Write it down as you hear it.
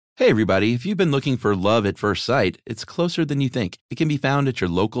Hey everybody, if you've been looking for love at first sight, it's closer than you think. It can be found at your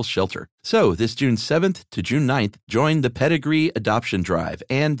local shelter. So this June 7th to June 9th, join the Pedigree Adoption Drive,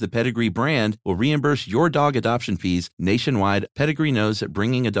 and the Pedigree brand will reimburse your dog adoption fees nationwide. Pedigree knows that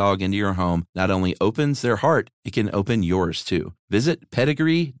bringing a dog into your home not only opens their heart, it can open yours too. Visit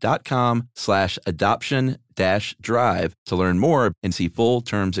pedigree.com/adoption-drive to learn more and see full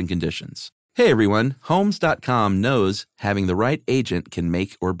terms and conditions. Hey everyone, Homes.com knows having the right agent can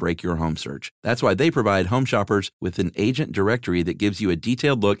make or break your home search. That's why they provide home shoppers with an agent directory that gives you a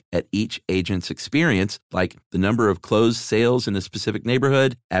detailed look at each agent's experience, like the number of closed sales in a specific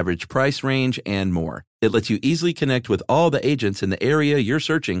neighborhood, average price range, and more. It lets you easily connect with all the agents in the area you're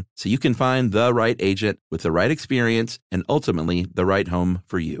searching so you can find the right agent with the right experience and ultimately the right home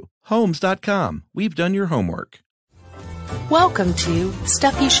for you. Homes.com. We've done your homework. Welcome to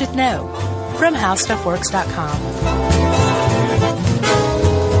Stuff You Should Know from HowStuffWorks.com.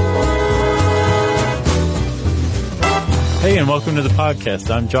 Hey, and welcome to the podcast.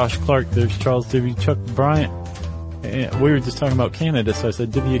 I'm Josh Clark. There's Charles W. Chuck Bryant. And we were just talking about Canada, so I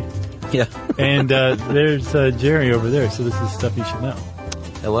said W. Yeah. And there's Jerry over there, so this is Stuff You Should Know.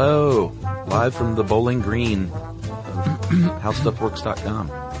 Hello. Live from the Bowling Green of HowStuffWorks.com.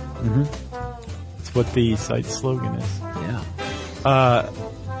 Mm-hmm. It's what the site's slogan is. Yeah.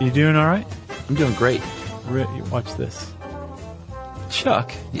 You doing all right? I'm doing great. Watch this.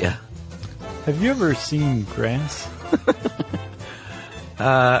 Chuck. Yeah. Have you ever seen grass?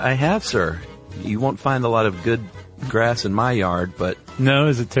 I have, sir. You won't find a lot of good grass in my yard, but... No,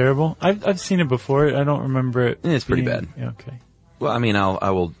 is it terrible? I've seen it before. I don't remember it. It's pretty bad. Okay. Well, I mean,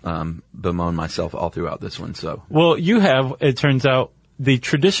 I will bemoan myself all throughout this one, so... Well, you have, it turns out, the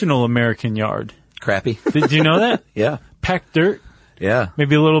traditional American yard. Crappy. Did you know that? Yeah. Packed dirt. Yeah.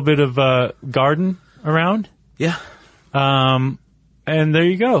 Maybe a little bit of garden around. Yeah. And there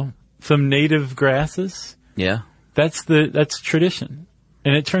you go. Some native grasses. Yeah. That's tradition.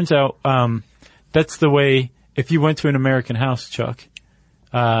 And it turns out that's the way, if you went to an American house, Chuck.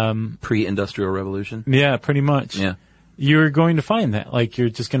 Pre-industrial revolution? Yeah, pretty much. Yeah. You're going to find that. Like, you're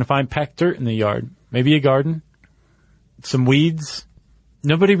just going to find packed dirt in the yard. Maybe a garden. Some weeds.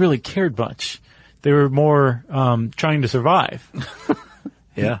 Nobody really cared much. They were more trying to survive.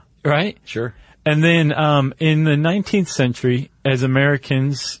 Yeah. Right? Sure. And then in the 19th century, as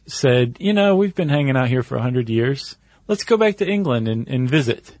Americans said, you know, we've been hanging out here for 100 years. Let's go back to England and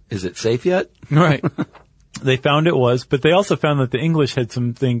visit. Is it safe yet? Right. They found it was, but they also found that the English had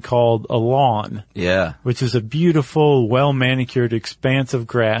something called a lawn. Yeah. Which is a beautiful, well-manicured expanse of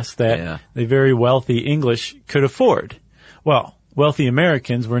grass that the very wealthy English could afford. Well, wealthy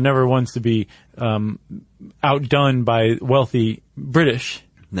Americans were never ones to be outdone by wealthy British.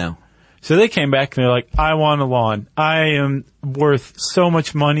 No. So they came back and they're like, I want a lawn. I am worth so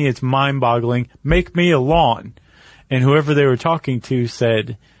much money, it's mind-boggling. Make me a lawn. And whoever they were talking to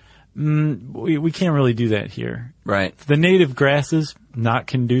said, we can't really do that here. Right. The native grasses, not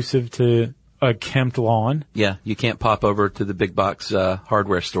conducive to a kempt lawn. Yeah, you can't pop over to the big box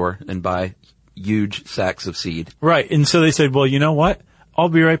hardware store and buy huge sacks of seed. Right. And so they said, well, you know what? I'll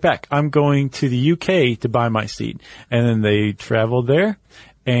be right back. I'm going to the UK to buy my seed. And then they traveled there.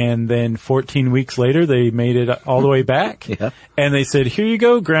 And then 14 weeks later, they made it all the way back. Yeah. And they said, here you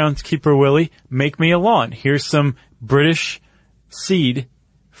go, groundskeeper Willie, make me a lawn. Here's some British seed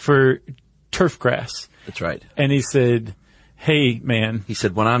for turf grass. That's right. And he said, hey, man. He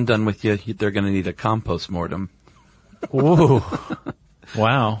said, when I'm done with you, they're going to need a compost mortem. Whoa.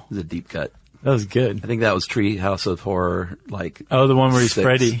 Wow. It was a deep cut. That was good. I think that was Treehouse of Horror, like... Oh, the one where he's 6.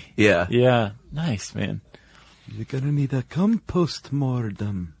 Freddy. Yeah. Yeah. Nice, man. You're going to need a compost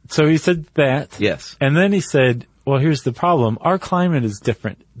mortem. So he said that. Yes. And then he said, well, here's the problem. Our climate is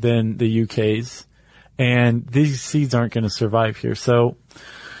different than the UK's, and these seeds aren't going to survive here. So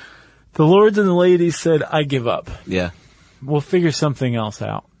the lords and the ladies said, I give up. Yeah. We'll figure something else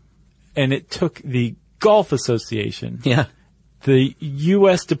out. And it took the Golf Association, the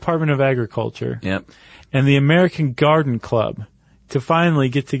U.S. Department of Agriculture, and the American Garden Club to finally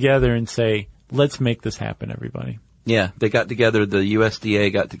get together and say, let's make this happen, everybody. Yeah, they got together, the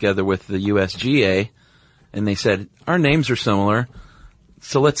USDA got together with the USGA, and they said, our names are similar,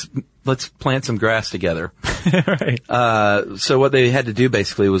 so let's plant some grass together. Right. So what they had to do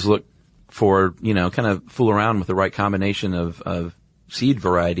basically was look for, kind of fool around with the right combination of seed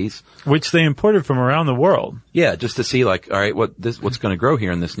varieties. Which they imported from around the world. Yeah, just to see all right, what's going to grow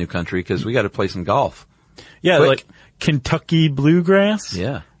here in this new country, because we got to play some golf. Yeah, Quick. like Kentucky bluegrass.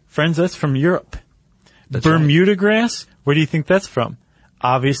 Yeah. Friends, that's from Europe. That's Bermuda grass, where do you think that's from?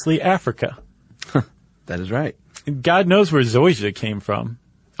 Obviously Africa. That is right. God knows where zoysia came from.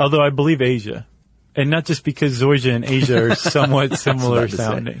 Although I believe Asia. And not just because Georgia and Asia are somewhat similar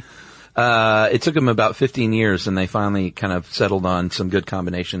sounding. It took them about 15 years, and they finally kind of settled on some good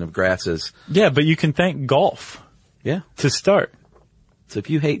combination of grasses. Yeah, but you can thank golf. Yeah. To start. So if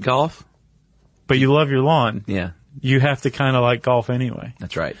you hate golf, but you love your lawn. Yeah. You have to kind of like golf anyway.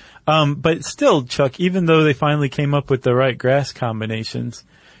 That's right. But still, Chuck, even though they finally came up with the right grass combinations,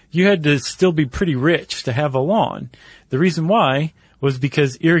 you had to still be pretty rich to have a lawn. The reason why was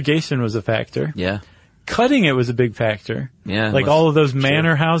because irrigation was a factor. Yeah. Cutting it was a big factor. Yeah. Like all of those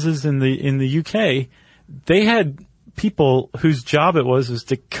manor houses in the UK, they had people whose job it was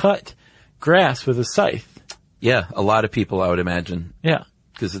to cut grass with a scythe. Yeah, a lot of people, I would imagine. Yeah.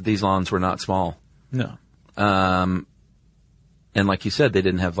 Because these lawns were not small. No. And like you said, they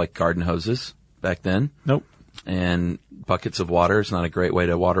didn't have like garden hoses back then. Nope. And buckets of water is not a great way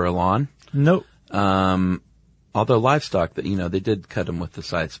to water a lawn. Nope. Although livestock, that they did cut them with the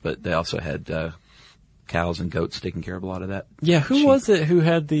scythes, but they also had cows and goats taking care of a lot of that. Yeah, who was it who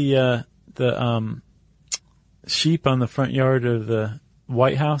had the sheep on the front yard of the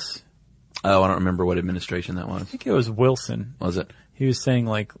White House? Oh, I don't remember what administration that was. I think it was Wilson. Was it? He was saying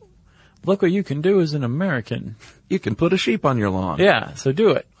like, look what you can do as an American. You can put a sheep on your lawn. Yeah, so do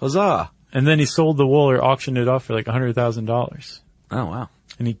it. Huzzah. And then he sold the wool or auctioned it off for like $100,000. Oh, wow.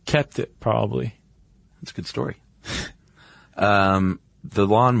 And he kept it probably. That's a good story. The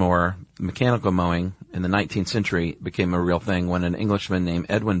lawnmower, mechanical mowing, in the 19th century became a real thing when an Englishman named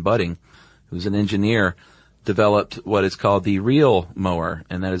Edwin Budding, who's an engineer, developed what is called the reel mower,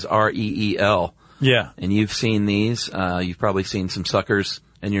 and that is R-E-E-L. Yeah. And you've seen these. You've probably seen some suckers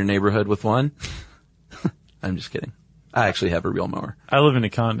in your neighborhood with one. I'm just kidding. I actually have a reel mower. I live in a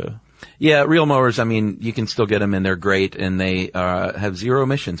condo. Yeah, reel mowers, I mean, you can still get them and they're great, and they have zero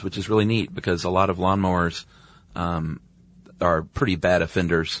emissions, which is really neat because a lot of lawnmowers are pretty bad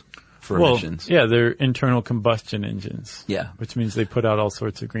offenders for emissions. Yeah, they're internal combustion engines. Yeah. Which means they put out all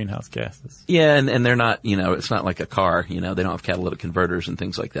sorts of greenhouse gases. Yeah, and they're not, it's not like a car, they don't have catalytic converters and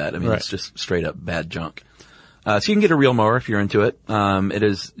things like that. I mean, It's just straight up bad junk. So you can get a reel mower if you're into it.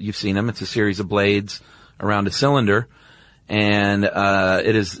 You've seen them. It's a series of blades around a cylinder, and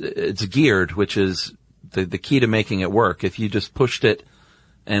it's geared, which is the key to making it work. If you just pushed it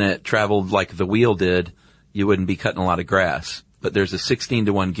and it traveled like the wheel did, you wouldn't be cutting a lot of grass. But there's a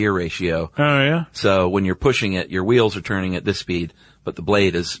 16-to-1 gear ratio. Oh, yeah? So when you're pushing it, your wheels are turning at this speed, but the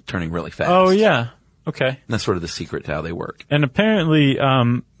blade is turning really fast. Oh, yeah. Okay. And that's sort of the secret to how they work. And apparently,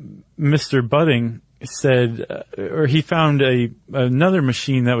 Mr. Budding said, or he found another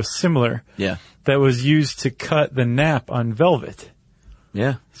machine that was similar. Yeah. That was used to cut the nap on velvet.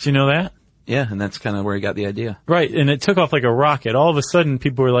 Yeah. Did you know that? Yeah, and that's kind of where he got the idea. Right, and it took off like a rocket. All of a sudden,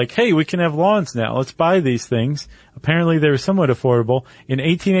 people were like, hey, we can have lawns now. Let's buy these things. Apparently, they were somewhat affordable. In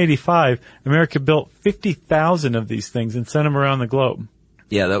 1885, America built 50,000 of these things and sent them around the globe.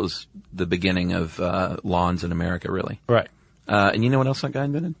 Yeah, that was the beginning of lawns in America, really. Right. And you know what else that guy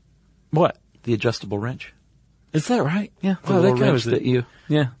invented? What? The adjustable wrench. Is that right? Yeah. Oh, that guy was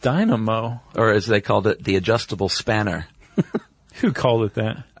yeah. Dynamo. Or as they called it, the adjustable spanner. Who called it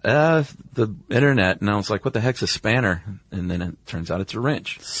that? The internet, and I was like, what the heck's a spanner? And then it turns out it's a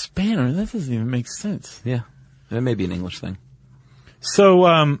wrench. Spanner? That doesn't even make sense. Yeah. It may be an English thing.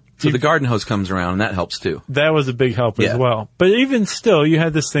 So the garden hose comes around, and that helps too. That was a big help as well. But even still, you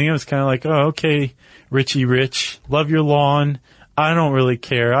had this thing, it was kind of like, oh, okay, Richie Rich, love your lawn. I don't really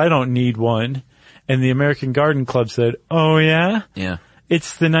care. I don't need one. And the American Garden Club said, oh, yeah? Yeah.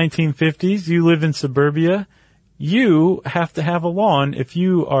 It's the 1950s. You live in suburbia. You have to have a lawn if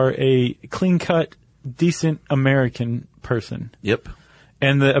you are a clean-cut, decent American person. Yep.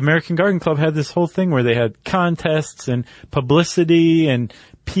 And the American Garden Club had this whole thing where they had contests and publicity and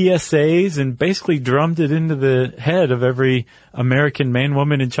PSAs and basically drummed it into the head of every American man,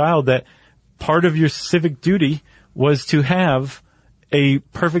 woman, and child that part of your civic duty was to have a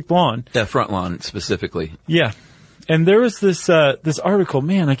perfect lawn. Yeah, front lawn specifically. Yeah. And there was this article,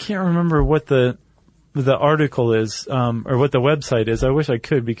 man, I can't remember what the article is, or what the website is. I wish I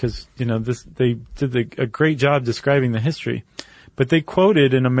could because, they did a great job describing the history. But they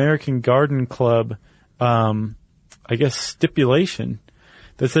quoted an American Garden Club, stipulation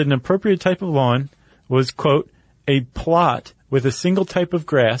that said an appropriate type of lawn was, quote, a plot with a single type of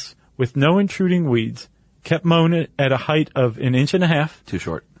grass with no intruding weeds, kept mown at a height of 1.5 inches. Too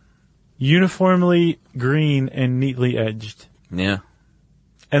short. Uniformly green and neatly edged. Yeah.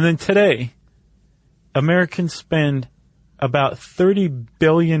 And then today, Americans spend about $30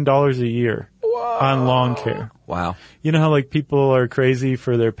 billion a year on lawn care. Wow. You know how like people are crazy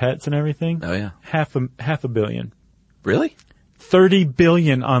for their pets and everything? Oh yeah. Half a billion. Really? $30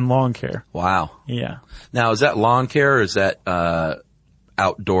 billion on lawn care. Wow. Yeah. Now, is that lawn care or is that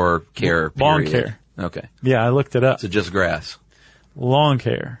outdoor care? Lawn care. Okay. Yeah, I looked it up. So just grass. Lawn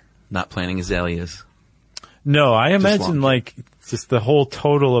care. Not planting azaleas. No, I imagine like just the whole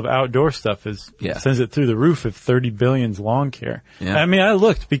total of outdoor stuff sends it through the roof if 30 billion's lawn care. Yeah. I mean, I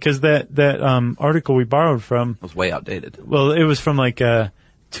looked because that article we borrowed from was way outdated. Well, it was from like a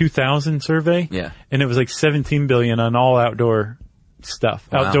 2000 survey. Yeah. And it was like 17 billion on all outdoor stuff.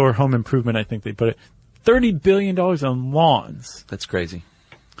 Wow. Outdoor home improvement, I think they put it. $30 billion on lawns. That's crazy.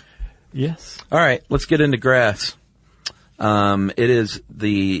 Yes. All right, let's get into grass. It is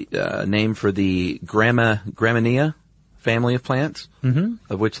the name for the Gramineae family of plants,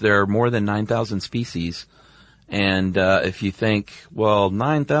 of which there are more than 9,000 species. And if you think, well,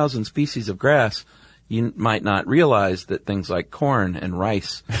 9,000 species of grass, you might not realize that things like corn and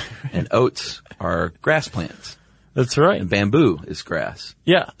rice and oats are grass plants. That's right. And bamboo is grass.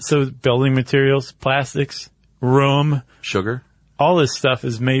 Yeah, so building materials, plastics, rum, sugar. All this stuff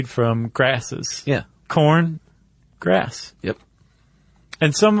is made from grasses. Yeah. Corn, grass. Yep.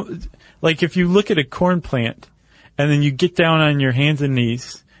 And like if you look at a corn plant and then you get down on your hands and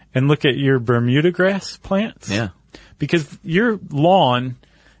knees and look at your Bermuda grass plants. Yeah. Because your lawn,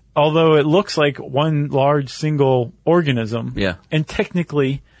 although it looks like one large single organism. Yeah. And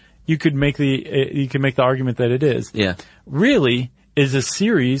technically you could make the argument that it is. Yeah. Really is a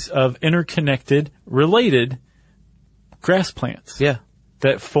series of interconnected, related grass plants. Yeah.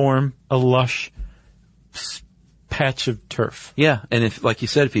 That form a lush patch of turf. Yeah. And if, like you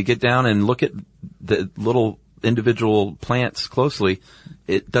said, if you get down and look at the little individual plants closely,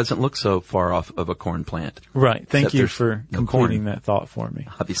 it doesn't look so far off of a corn plant. Right. Thank you for completing that thought for me.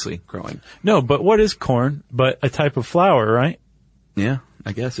 Obviously growing. No, but what is corn but a type of flower, right? Yeah,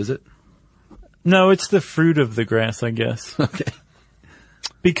 I guess. Is it? No, it's the fruit of the grass, I guess. Okay.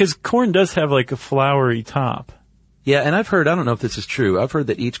 Because corn does have like a flowery top. Yeah, and I've heard, I don't know if this is true, I've heard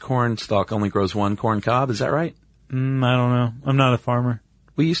that each corn stalk only grows one corn cob. Is that right? I don't know. I'm not a farmer.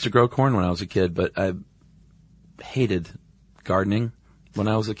 We used to grow corn when I was a kid, but I hated gardening when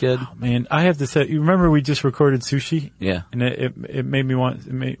I was a kid. Oh, man, I have to say, you remember we just recorded sushi? Yeah. And it made me want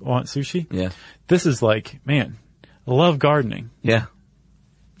sushi? Yeah. This is like, man, I love gardening. Yeah.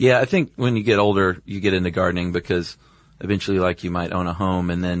 Yeah, I think when you get older, you get into gardening because eventually, like, you might own a home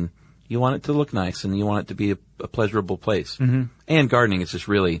and then you want it to look nice and you want it to be a pleasurable place. Mm-hmm. And gardening is just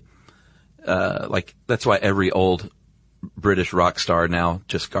really, that's why every old British rock star now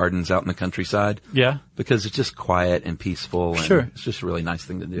just gardens out in the countryside. Yeah. Because it's just quiet and peaceful. And sure. It's just a really nice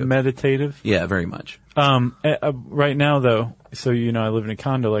thing to do. Meditative. Yeah, very much. Right now though, so I live in a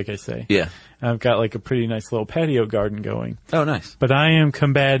condo, like I say. Yeah. I've got like a pretty nice little patio garden going. Oh, nice. But I am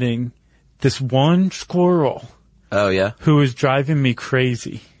combating this one squirrel. Oh, yeah? Who is driving me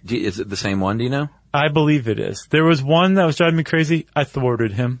crazy. Is it the same one, do you know? I believe it is. There was one that was driving me crazy. I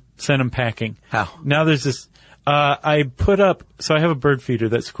thwarted him, sent him packing. How? Now there's this, I put up, so I have a bird feeder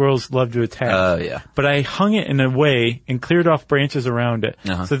that squirrels love to attack. Oh, yeah. But I hung it in a way and cleared off branches around it.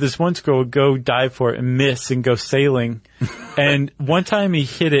 Uh-huh. So this one squirrel would go dive for it and miss and go sailing. And one time he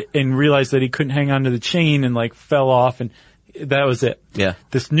hit it and realized that he couldn't hang onto the chain and like fell off and that was it. Yeah.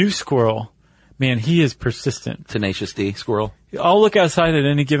 This new squirrel, man, he is persistent. Tenacious D squirrel. I'll look outside at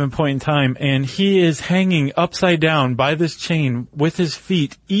any given point in time, and he is hanging upside down by this chain with his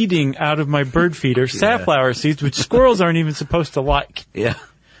feet, eating out of my bird feeder safflower seeds, which squirrels aren't even supposed to like. Yeah.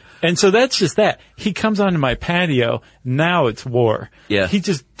 And so that's just that. He comes onto my patio. Now it's war. Yeah. He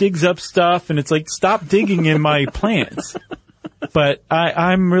just digs up stuff, and it's like, stop digging in my plants. But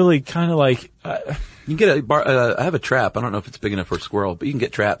I'm really kind of like... you can get I have a trap. I don't know if it's big enough for a squirrel, but you can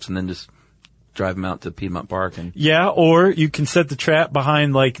get traps and then just drive them out to Piedmont Park. And yeah, or you can set the trap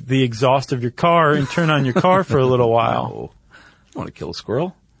behind like the exhaust of your car and turn on your car for a little while. No. I want to kill a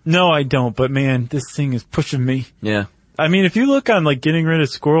squirrel. No, I don't. But man, this thing is pushing me. Yeah. I mean, if you look on like getting rid of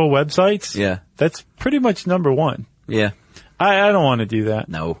squirrel websites, yeah, that's pretty much number one. Yeah. I don't want to do that.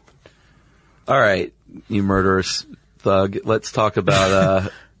 No. All right, you murderous thug. Let's talk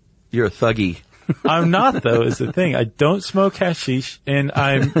about, you're a thuggy. I'm not though, is the thing. I don't smoke hashish and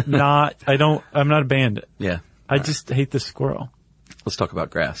I'm not a bandit. Yeah. I just hate the squirrel. Let's talk about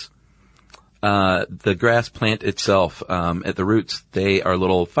grass. The grass plant itself, at the roots, they are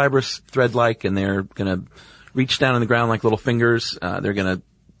little fibrous thread-like and they're gonna reach down in the ground like little fingers. They're gonna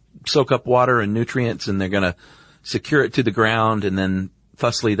soak up water and nutrients and they're gonna secure it to the ground and then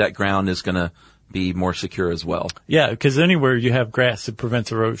thusly that ground is gonna be more secure as well. Yeah, because anywhere you have grass, it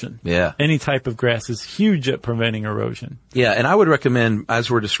prevents erosion. Yeah. Any type of grass is huge at preventing erosion. Yeah, and I would recommend, as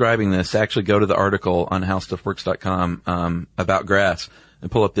we're describing this, actually go to the article on howstuffworks.com about grass and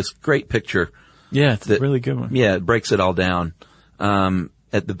pull up this great picture. Yeah, it's a really good one. Yeah, it breaks it all down.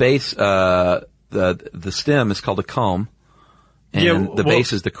 At the base, the stem is called a culm, and the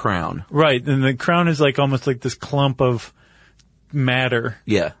base is the crown. Right, and the crown is like almost like this clump of matter.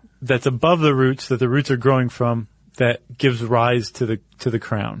 Yeah. That's above the roots, that the roots are growing from, that gives rise to the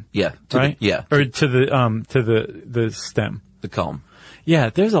crown. Yeah. Right? Yeah. Or to the stem. The culm. Yeah,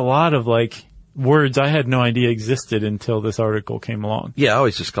 there's a lot of like words I had no idea existed until this article came along. Yeah, I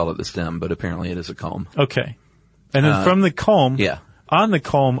always just call it the stem, but apparently it is a culm. Okay. And then from the culm, on the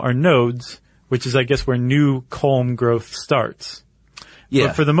culm are nodes, which is I guess where new culm growth starts. Yeah.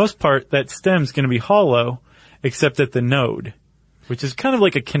 But for the most part, that stem's going to be hollow, except at the node, which is kind of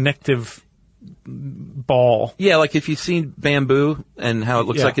like a connective ball. Yeah, like if you've seen bamboo and how it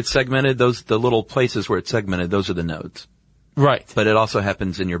looks like it's segmented, the little places where it's segmented, those are the nodes. Right. But it also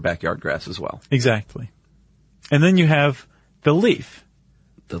happens in your backyard grass as well. Exactly. And then you have the leaf.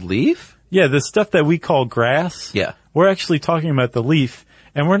 The leaf? Yeah, the stuff that we call grass. Yeah. We're actually talking about the leaf,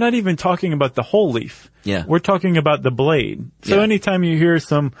 and we're not even talking about the whole leaf. Yeah. We're talking about the blade. So anytime you hear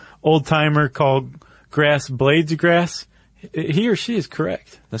some old timer call grass blades of grass, he or she is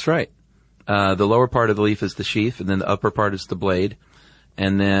correct. That's right. The lower part of the leaf is the sheath, and then the upper part is the blade.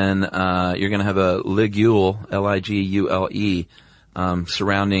 And then you're going to have a ligule, L-I-G-U-L-E,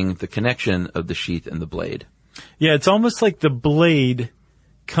 surrounding the connection of the sheath and the blade. Yeah, it's almost like the blade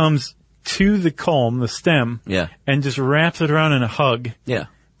comes to the culm, the stem, and just wraps it around in a hug. Yeah.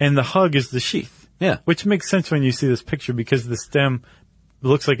 And the hug is the sheath. Yeah. Which makes sense when you see this picture because the stem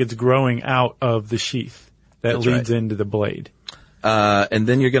looks like it's growing out of the sheath that leads into the blade. And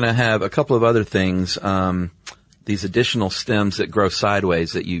then you're going to have a couple of other things, these additional stems that grow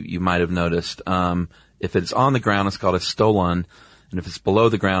sideways that you might have noticed. If it's on the ground, it's called a stolon. And if it's below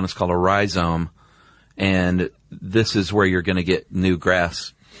the ground, it's called a rhizome. And this is where you're going to get new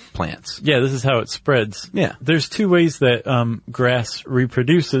grass plants. Yeah, this is how it spreads. Yeah. There's two ways that grass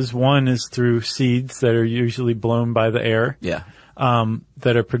reproduces. One is through seeds that are usually blown by the air. Yeah.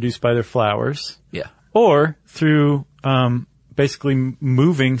 That are produced by their flowers. Yeah. Or through basically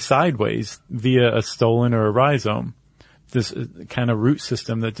moving sideways via a stolon or a rhizome. This kind of root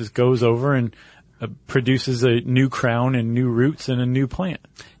system that just goes over and produces a new crown and new roots and a new plant.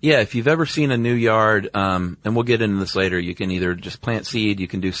 Yeah, if you've ever seen a new yard, and we'll get into this later, you can either just plant seed, you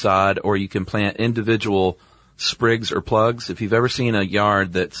can do sod, or you can plant individual sprigs or plugs. If you've ever seen a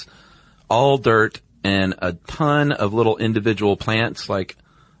yard that's all dirt and a ton of little individual plants, like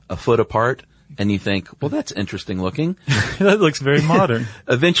a foot apart, and you think, well, that's interesting looking. That looks very modern.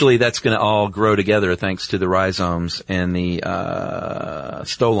 Eventually, that's going to all grow together thanks to the rhizomes and the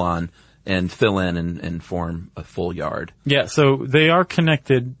stolon, and fill in and form a full yard. Yeah, so they are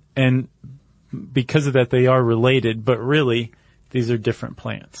connected, and because of that, they are related, but really, these are different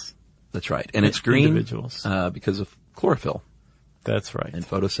plants. That's right. And it's green individuals. Because of chlorophyll. That's right. And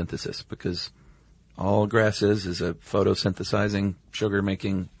photosynthesis, because all grass is a photosynthesizing,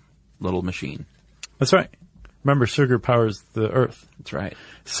 sugar-making little machine. That's right. Remember, sugar powers the earth. That's right.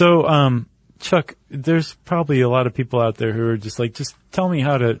 So, Chuck, there's probably a lot of people out there who are just like, just tell me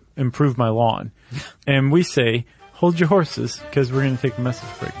how to improve my lawn. And we say, hold your horses, because we're going to take a message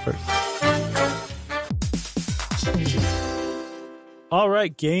break first. All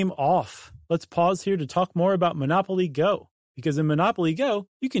right, game off. Let's pause here to talk more about Monopoly Go. Because in Monopoly Go,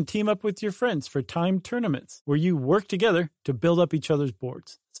 you can team up with your friends for timed tournaments where you work together to build up each other's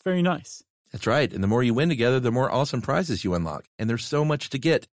boards. It's very nice. That's right. And the more you win together, the more awesome prizes you unlock. And there's so much to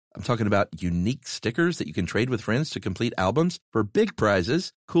get. I'm talking about unique stickers that you can trade with friends to complete albums for big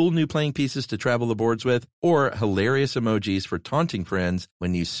prizes, cool new playing pieces to travel the boards with, or hilarious emojis for taunting friends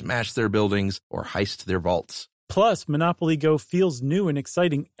when you smash their buildings or heist their vaults. Plus, Monopoly Go feels new and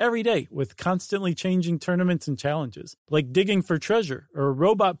exciting every day with constantly changing tournaments and challenges, like digging for treasure or a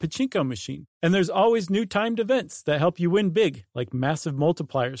robot pachinko machine. And there's always new timed events that help you win big, like massive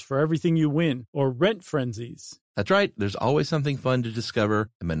multipliers for everything you win or rent frenzies. That's right. There's always something fun to discover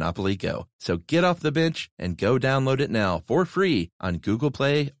in Monopoly Go. So get off the bench and go download it now for free on Google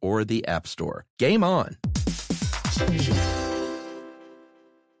Play or the App Store. Game on!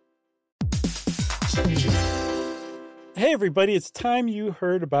 Hey everybody, it's time you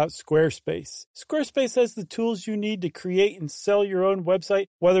heard about Squarespace. Squarespace has the tools you need to create and sell your own website,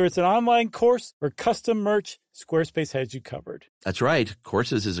 whether it's an online course or custom merch. Squarespace has you covered. That's right.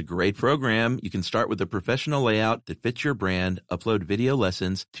 Courses is a great program. You can start with a professional layout that fits your brand, upload video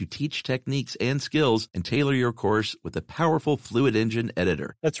lessons to teach techniques and skills, and tailor your course with a powerful Fluid Engine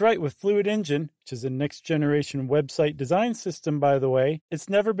editor. That's right. With Fluid Engine, which is a next-generation website design system, by the way, it's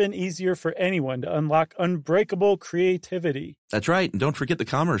never been easier for anyone to unlock unbreakable creativity. That's right. And don't forget the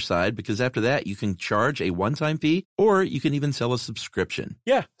commerce side, because after that, you can charge a one-time fee, or you can even sell a subscription.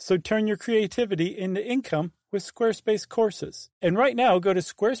 Yeah, so turn your creativity into income with Squarespace courses. And right now, go to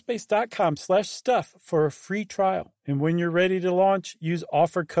squarespace.com/stuff for a free trial. And when you're ready to launch, use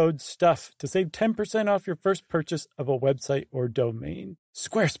offer code STUFF to save 10% off your first purchase of a website or domain.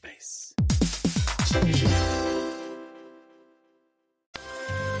 Squarespace.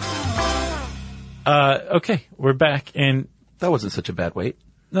 Okay, we're back, and that wasn't such a bad wait.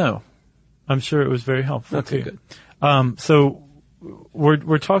 No, I'm sure it was very helpful. Okay, good. So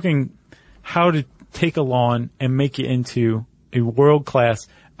we're talking how to take a lawn and make it into a world-class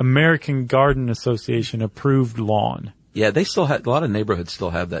American Garden Association approved lawn. Yeah, they still have, a lot of neighborhoods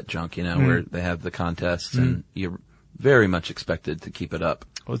still have that junk, where they have the contests and you're very much expected to keep it up.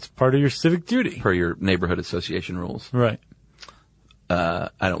 Well, it's part of your civic duty. Per your neighborhood association rules. Right. I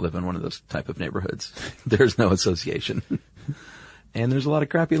don't live in one of those type of neighborhoods. There's no association. And there's a lot of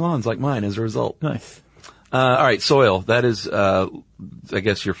crappy lawns like mine as a result. Nice. All right, soil. That is, I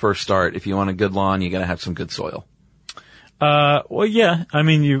guess, your first start. If you want a good lawn, you got to have some good soil. Well, yeah. I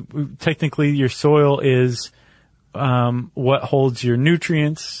mean, technically your soil is what holds your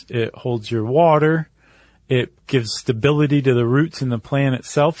nutrients. It holds your water. It gives stability to the roots in the plant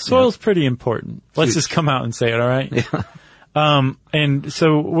itself. Soil's pretty important. Let's just come out and say it, all right? Yeah. And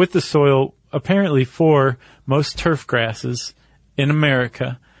so with the soil, apparently for most turf grasses in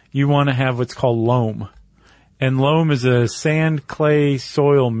America, you want to have what's called loam. And loam is a sand, clay,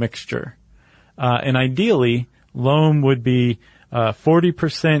 soil mixture. And ideally, loam would be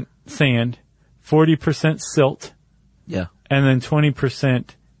 40% sand, 40% silt, yeah, and then 20%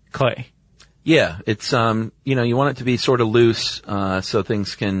 clay. Yeah, it's you want it to be sort of loose, so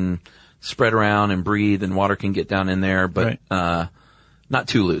things can spread around and breathe, and water can get down in there, but not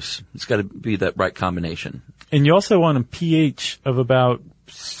too loose. It's got to be that right combination. And you also want a pH of about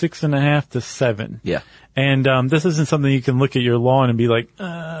 6.5 to 7. Yeah. And this isn't something you can look at your lawn and be like,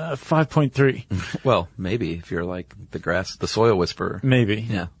 5.3. Well, maybe if you're like the soil whisperer. Maybe.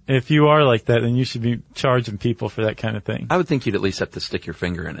 Yeah. If you are like that, then you should be charging people for that kind of thing. I would think you'd at least have to stick your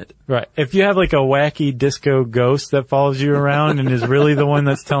finger in it. Right. If you have like a wacky disco ghost that follows you around and is really the one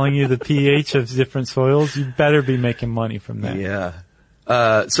that's telling you the pH of different soils, you better be making money from that. Yeah.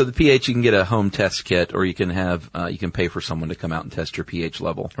 So the pH, you can get a home test kit, or you can you can pay for someone to come out and test your pH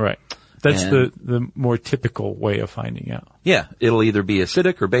level. Right. That's the more typical way of finding out. Yeah. It'll either be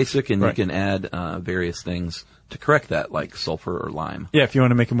acidic or basic, and you can add various things to correct that, like sulfur or lime. Yeah. If you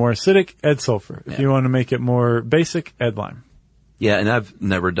want to make it more acidic, add sulfur. If you want to make it more basic, add lime. Yeah, and I've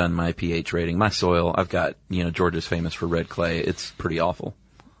never done my pH rating. My soil, I've got, Georgia's famous for red clay. It's pretty awful.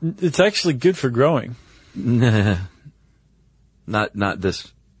 It's actually good for growing. Not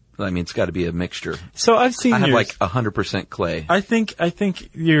this. I mean, it's got to be a mixture. So I've seen I have yours. like 100% clay. I think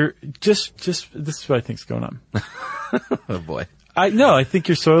you're just, this is what I think's going on. Oh boy. I think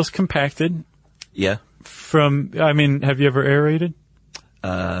your soil's compacted. Yeah. Have you ever aerated?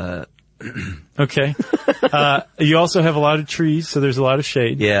 Okay. You also have a lot of trees, so there's a lot of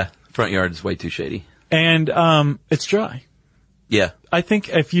shade. Yeah. Front yard is way too shady. And, it's dry. Yeah. I think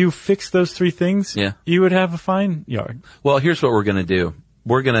if you fix those three things, you would have a fine yard. Well, here's what we're going to do.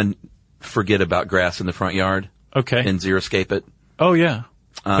 We're going to forget about grass in the front yard. Okay. And xeriscape it. Oh, yeah.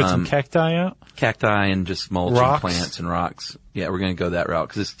 Put some cacti out? Cacti and just mulch and plants and rocks. Yeah, we're going to go that route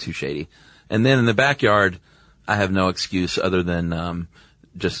because it's too shady. And then in the backyard, I have no excuse other than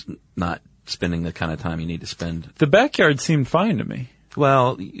just not spending the kind of time you need to spend. The backyard seemed fine to me.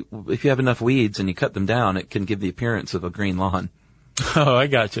 Well, if you have enough weeds and you cut them down, it can give the appearance of a green lawn. Oh, I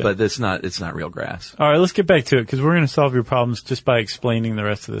gotcha. But it's not real grass. All right, let's get back to it because we're going to solve your problems just by explaining the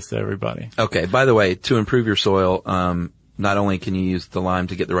rest of this to everybody. Okay. By the way, to improve your soil, not only can you use the lime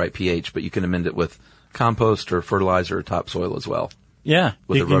to get the right pH, but you can amend it with compost or fertilizer or topsoil as well. Yeah.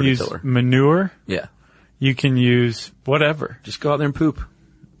 With you a can use rototiller. manure. Yeah. You can use whatever. Just go out there and poop.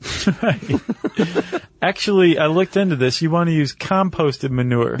 Right. Actually, I looked into this. You want to use composted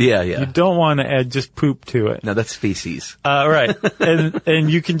manure. Yeah, yeah. You don't want to add just poop to it. No, that's feces. Right. And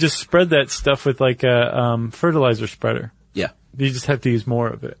you can just spread that stuff with like a fertilizer spreader. Yeah. You just have to use more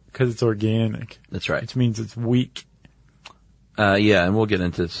of it because it's organic. That's right. Which means it's weak. Yeah, and we'll get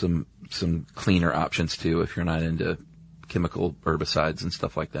into some cleaner options too if you're not into chemical herbicides and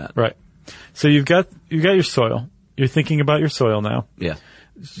stuff like that. Right. So you've got your soil. You're thinking about your soil now. Yeah.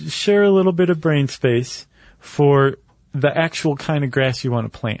 Share a little bit of brain space for the actual kind of grass you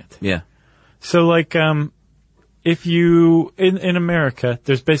want to plant. Yeah. So like, if you, in America,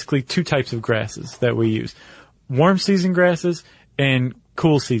 there's basically two types of grasses that we use. Warm season grasses and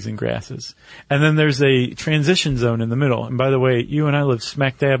cool season grasses. And then there's a transition zone in the middle. And by the way, you and I live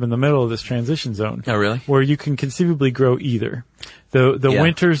smack dab in the middle of this transition zone. Oh, really? Where you can conceivably grow either. The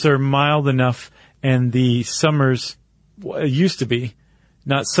winters are mild enough and the summers used to be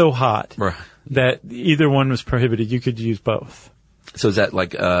not so hot that either one was prohibited. You could use both. So is that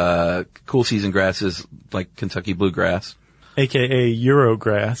like cool season grasses like Kentucky bluegrass? AKA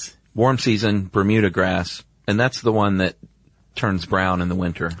Eurograss. Warm season Bermuda grass. And that's the one that turns brown in the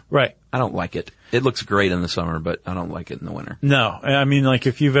winter. Right. I don't like it. It looks great in the summer, but I don't like it in the winter. No. I mean, like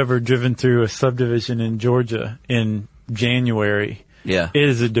if you've ever driven through a subdivision in Georgia in January, yeah, it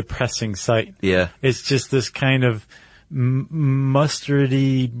is a depressing sight. Yeah. It's just this kind of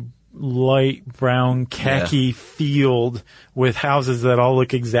mustardy, light brown, khaki field with houses that all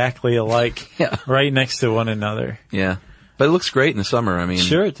look exactly alike right next to one another. Yeah. But it looks great in the summer. I mean,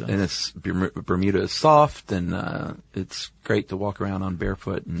 sure it does. And it's, Bermuda is soft and, it's great to walk around on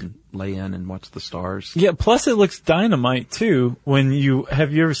barefoot and lay in and watch the stars. Yeah. Plus it looks dynamite too when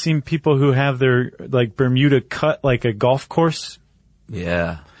have you ever seen people who have their, like, Bermuda cut like a golf course?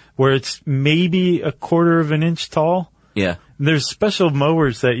 Yeah. Where it's maybe a quarter of an inch tall? Yeah. There's special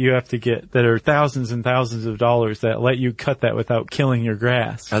mowers that you have to get that are thousands and thousands of dollars that let you cut that without killing your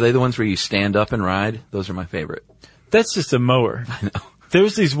grass. Are they the ones where you stand up and ride? Those are my favorite. That's just a mower. I know.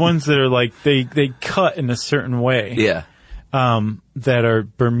 There's these ones that are like, they cut in a certain way. Yeah. That are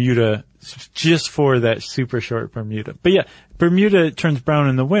Bermuda, just for that super short Bermuda. But yeah, Bermuda turns brown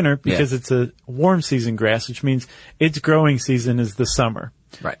in the winter because it's a warm season grass, which means its growing season is the summer.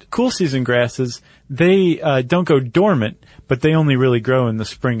 Right. Cool season grasses, they don't go dormant, but they only really grow in the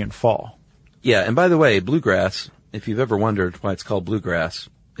spring and fall. Yeah, and by the way, bluegrass, if you've ever wondered why it's called bluegrass,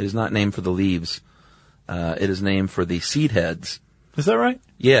 it is not named for the leaves. It is named for the seed heads. Is that right?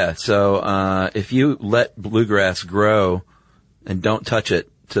 Yeah, so if you let bluegrass grow and don't touch it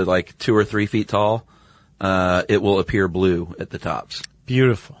to like 2 or 3 feet tall, it will appear blue at the tops.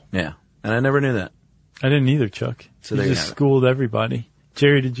 Beautiful. Yeah, and I never knew that. I didn't either, Chuck. So you there just schooled everybody.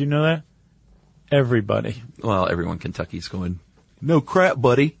 Jerry, did you know that? Everybody. Well, everyone in Kentucky's going, no crap,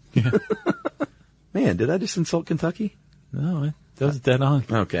 buddy. Yeah. Man, did I just insult Kentucky? No, that was dead on.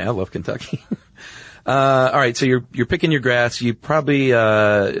 Okay, I love Kentucky. All right, so you're picking your grass. You probably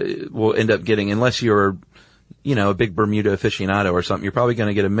will end up getting, unless you're, a big Bermuda aficionado or something, you're probably going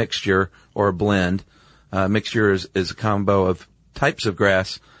to get a mixture or a blend. Mixture is a combo of types of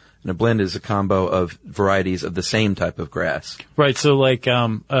grass, and a blend is a combo of varieties of the same type of grass. Right, so like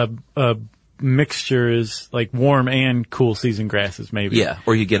a mixture is like warm and cool season grasses, maybe. Yeah,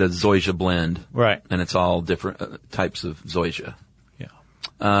 or you get a zoysia blend. Right. And it's all different types of zoysia. Yeah.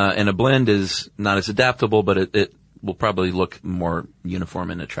 And a blend is not as adaptable, but it will probably look more uniform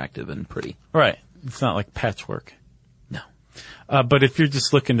and attractive and pretty. Right. It's not like patchwork. No. But if you're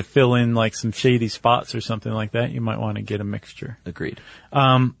just looking to fill in like some shady spots or something like that, you might want to get a mixture. Agreed.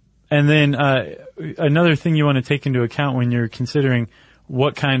 And then another thing you want to take into account when you're considering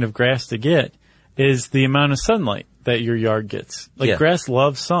what kind of grass to get is the amount of sunlight that your yard gets. Like grass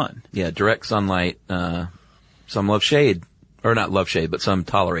loves sun. Yeah, direct sunlight. Some love shade. Or not love shade, but some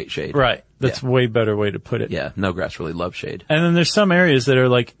tolerate shade. Right. That's a way better way to put it. Yeah, no grass really loves shade. And then there's some areas that are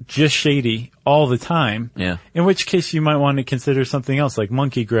like just shady all the time. Yeah. In which case you might want to consider something else like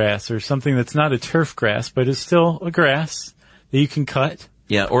monkey grass or something that's not a turf grass, but is still a grass that you can cut.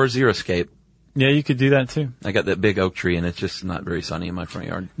 Yeah, or xeriscape. Yeah, you could do that too. I got that big oak tree and it's just not very sunny in my front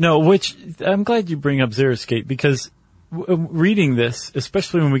yard. No, which I'm glad you bring up xeriscape because reading this,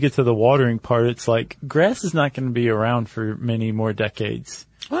 especially when we get to the watering part, it's like grass is not going to be around for many more decades.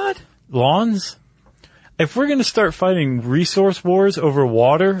 What? Lawns? If we're going to start fighting resource wars over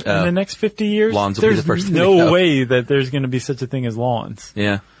water in the next 50 years, lawns will be the first thing there's no way that there's going to be such a thing as lawns.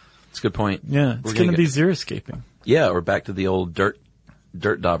 Yeah, that's a good point. Yeah, it's going to be xeriscaping. Yeah, or back to the old dirt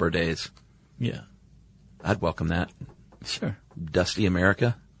dauber days. Yeah. I'd welcome that. Sure. Dusty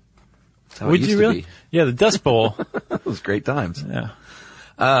America. That's how Would it used you really? To be. Yeah, the Dust Bowl. It was great times. Yeah.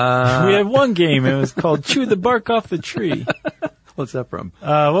 We had one game. It was called Chew the Bark Off the Tree. What's that from?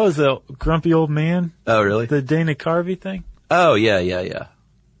 What was it? Grumpy Old Man? Oh, really? The Dana Carvey thing? Oh, yeah.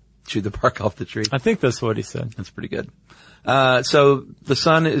 Chew the bark off the tree. I think that's what he said. That's pretty good. So the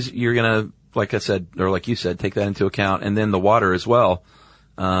sun is, you're gonna, like I said, or like you said, take that into account, and then the water as well.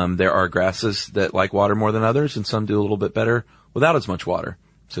 There are grasses that like water more than others, and some do a little bit better without as much water.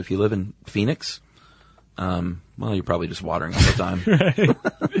 So if you live in Phoenix, well, you're probably just watering all the time. Right.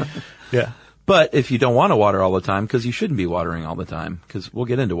 Yeah. But if you don't want to water all the time, because you shouldn't be watering all the time, because we'll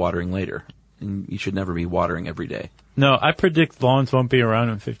get into watering later, and you should never be watering every day. No, I predict lawns won't be around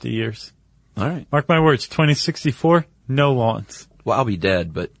in 50 years. All right. Mark my words, 2064, no lawns. Well, I'll be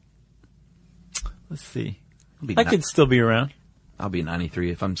dead, but... Let's see. I could still be around. I'll be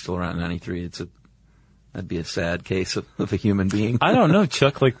 93. If I'm still around 93, that'd be a sad case of a human being. I don't know,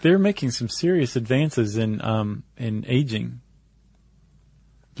 Chuck. Like, they're making some serious advances in aging.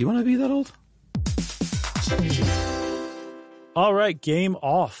 Do you want to be that old? All right, game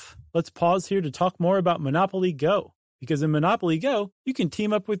off. Let's pause here to talk more about Monopoly Go. Because in Monopoly Go, you can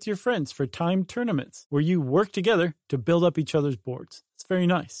team up with your friends for timed tournaments where you work together to build up each other's boards. It's very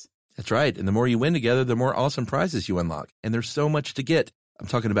nice. That's right. And the more you win together, the more awesome prizes you unlock. And there's so much to get. I'm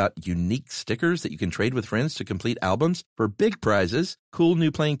talking about unique stickers that you can trade with friends to complete albums for big prizes, cool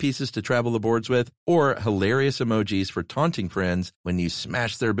new playing pieces to travel the boards with, or hilarious emojis for taunting friends when you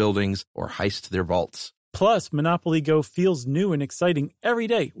smash their buildings or heist their vaults. Plus, Monopoly Go feels new and exciting every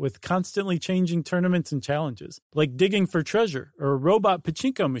day with constantly changing tournaments and challenges, like digging for treasure or a robot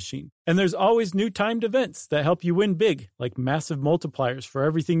pachinko machine. And there's always new timed events that help you win big, like massive multipliers for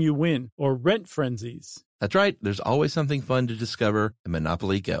everything you win or rent frenzies. That's right. There's always something fun to discover in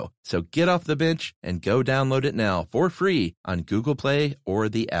Monopoly Go. So get off the bench and go download it now for free on Google Play or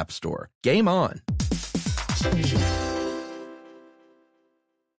the App Store. Game on!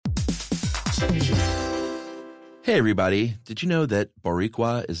 Hey everybody, did you know that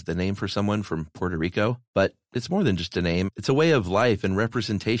Boricua is the name for someone from Puerto Rico? But it's more than just a name. It's a way of life and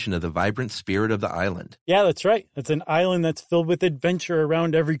representation of the vibrant spirit of the island. Yeah, that's right. It's an island that's filled with adventure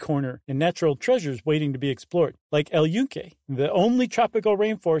around every corner and natural treasures waiting to be explored, like El Yunque, the only tropical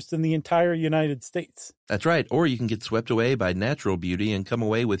rainforest in the entire United States. That's right. Or you can get swept away by natural beauty and come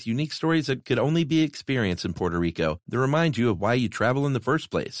away with unique stories that could only be experienced in Puerto Rico that remind you of why you travel in the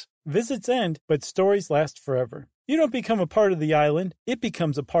first place. Visits end, but stories last forever. You don't become a part of the island, it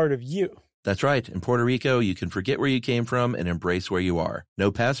becomes a part of you. That's right. In Puerto Rico, you can forget where you came from and embrace where you are.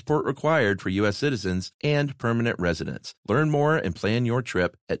 No passport required for U.S. citizens and permanent residents. Learn more and plan your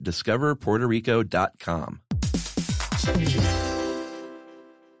trip at discoverpuertorico.com.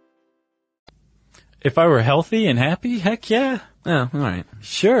 If I were healthy and happy, heck yeah. Oh, all right.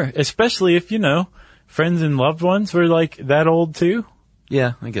 Sure. Especially if, friends and loved ones were like that old too.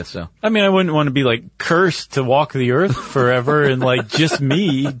 Yeah, I guess so. I mean, I wouldn't want to be like cursed to walk the earth forever and like just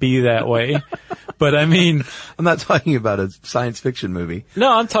me be that way. But I mean, I'm not talking about a science fiction movie. No,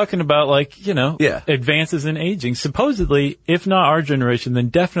 I'm talking about advances in aging. Supposedly, if not our generation, then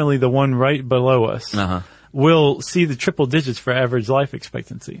definitely the one right below us will see the triple digits for average life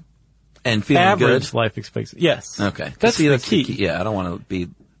expectancy. And feeling average good? life expectancy. Yes. Okay. That's the key. Yeah, I don't want to be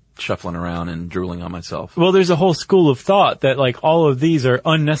shuffling around and drooling on myself. Well, there's a whole school of thought that like all of these are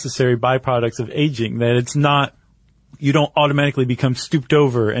unnecessary byproducts of aging, that it's not, you don't automatically become stooped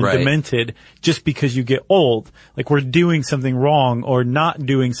over and demented just because you get old. Like we're doing something wrong or not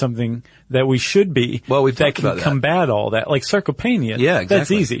doing something that we should be. Well, we've that talked about can combat all that. Like sarcopenia. Yeah, exactly.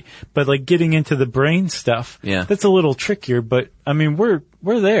 That's easy. But like getting into the brain stuff, that's a little trickier, but I mean, we're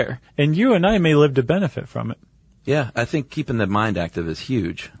there and you and I may live to benefit from it. Yeah, I think keeping the mind active is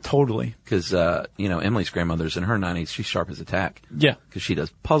huge. Totally. Because, Emily's grandmother's in her 90s. She's sharp as a tack. Yeah. Because she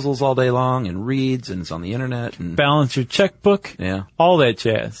does puzzles all day long and reads and is on the internet. And balance your checkbook. Yeah. All that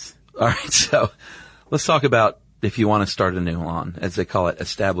jazz. All right, so let's talk about if you want to start a new lawn, as they call it,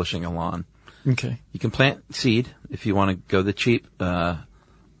 establishing a lawn. Okay. You can plant seed if you want to go the cheap,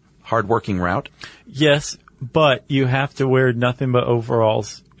 hard-working route. Yes, but you have to wear nothing but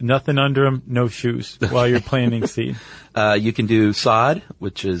overalls. Nothing under them, no shoes while you're planting seed. You can do sod,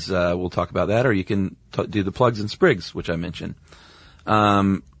 which is, we'll talk about that, or you can do the plugs and sprigs, which I mentioned.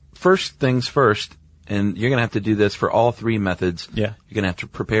 First things first, and you're going to have to do this for all three methods. Yeah. You're going to have to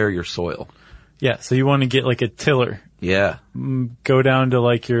prepare your soil. Yeah, so you want to get like a tiller. Yeah. Go down to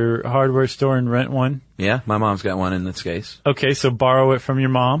like your hardware store and rent one. Yeah, my mom's got one in this case. Okay, so borrow it from your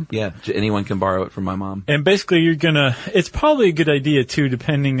mom. Yeah, anyone can borrow it from my mom. And basically it's probably a good idea too,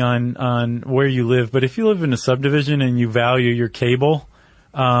 depending on where you live. But if you live in a subdivision and you value your cable,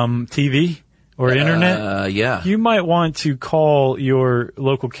 TV, or internet, you might want to call your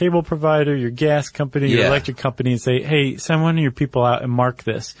local cable provider, your gas company, your electric company and say, hey, send one of your people out and mark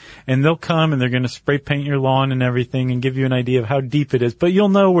this. And they'll come and they're going to spray paint your lawn and everything and give you an idea of how deep it is. But you'll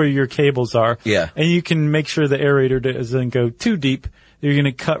know where your cables are. Yeah. And you can make sure the aerator doesn't go too deep. You're going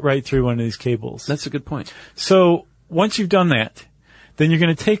to cut right through one of these cables. That's a good point. So once you've done that, Then you're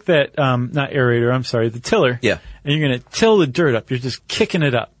going to take that, not aerator, I'm sorry, the tiller. Yeah. And you're going to till the dirt up. You're just kicking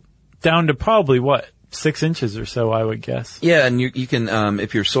it up down to probably 6 inches or so, I would guess. Yeah, and you can,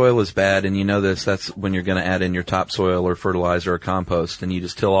 if your soil is bad, and you know this, that's when you're going to add in your topsoil or fertilizer or compost, and you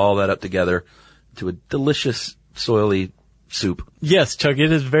just till all that up together to a delicious soily soup. Yes, Chuck,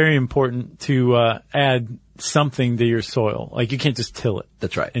 it is very important to add something to your soil. Like, you can't just till it.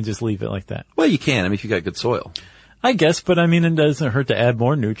 That's right. And just leave it like that. Well, you can, I mean, if you got good soil. I guess, but I mean, it doesn't hurt to add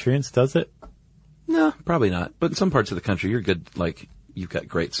more nutrients, does it? No, probably not. But in some parts of the country, you're good, like, you've got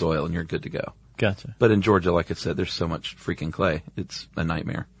great soil and you're good to go. Gotcha. But in Georgia, like I said, there's so much freaking clay. It's a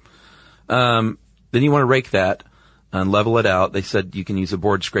nightmare. Then you want to rake that and level it out. They said you can use a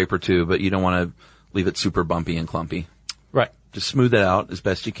board scraper too, but you don't want to leave it super bumpy and clumpy. Right. Just smooth it out as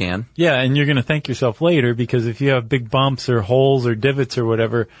best you can. Yeah, and you're going to thank yourself later because if you have big bumps or holes or divots or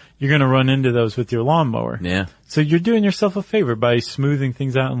whatever, you're going to run into those with your lawnmower. Yeah. So you're doing yourself a favor by smoothing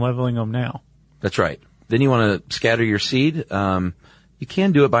things out and leveling them now. That's right. Then you want to scatter your seed. You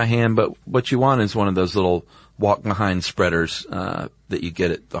can do it by hand, but what you want is one of those little walk-behind spreaders that you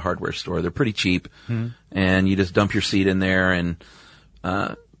get at the hardware store. They're pretty cheap, and you just dump your seed in there. And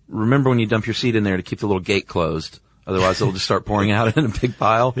remember when you dump your seed in there to keep the little gate closed. Otherwise, it'll just start pouring out in a big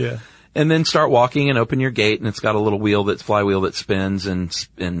pile. Yeah. And then start walking and open your gate, and it's got a little flywheel that spins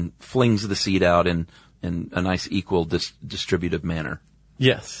and flings the seed out in a nice equal distributive manner.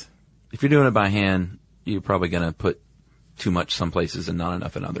 Yes. If you're doing it by hand, you're probably going to put too much some places and not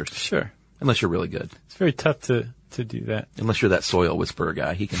enough in others. Sure. Unless you're really good. It's very tough to do that. Unless you're that soil whisperer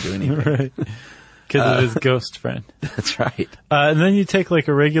guy. He can do anything. Right. Because of his ghost friend. That's right. And then you take like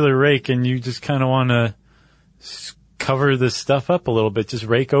a regular rake and you just kind of want to cover this stuff up a little bit. Just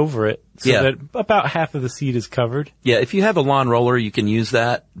rake over it so that about half of the seed is covered. Yeah, if you have a lawn roller, you can use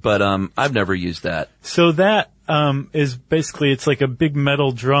that, but I've never used that. So that is basically, it's like a big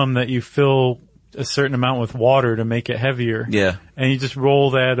metal drum that you fill a certain amount with water to make it heavier. Yeah. And you just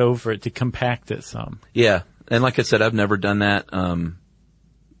roll that over it to compact it some. Yeah. And like I said, I've never done that,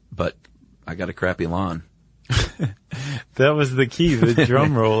 but I got a crappy lawn. That was the key, the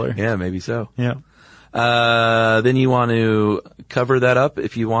drum roller. Yeah, maybe so. Yeah. Then you want to cover that up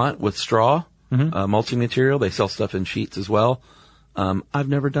if you want with straw, mulching material. They sell stuff in sheets as well. I've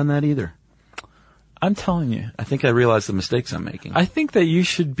never done that either. I'm telling you. I think I realize the mistakes I'm making. I think that you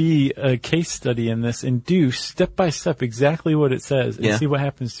should be a case study in this and do step by step exactly what it says and see what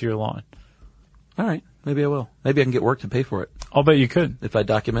happens to your lawn. All right. Maybe I will. Maybe I can get work to pay for it. I'll bet you could. If I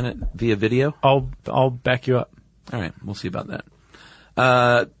document it via video? I'll back you up. All right. We'll see about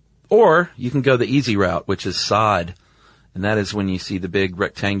that. Or you can go the easy route, which is sod. And that is when you see the big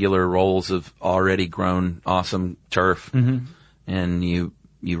rectangular rolls of already grown awesome turf. Mm-hmm. And you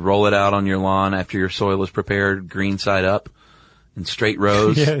roll it out on your lawn after your soil is prepared, green side up, in straight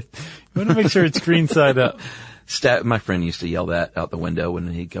rows. Yeah, you want to make sure it's green side up. My friend used to yell that out the window when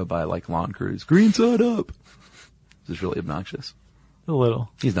he'd go by like lawn crews. Green side up. This is really obnoxious. A little.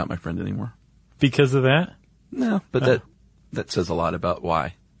 He's not my friend anymore. Because of that? No, but that says a lot about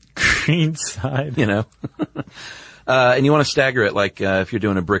why. Green side. You know. And you want to stagger it like if you're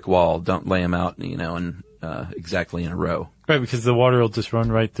doing a brick wall, don't lay them out, and exactly in a row. Right, because the water will just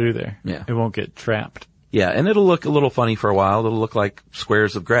run right through there. Yeah. It won't get trapped. Yeah, and it'll look a little funny for a while. It'll look like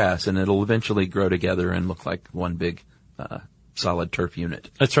squares of grass, and it'll eventually grow together and look like one big solid turf unit.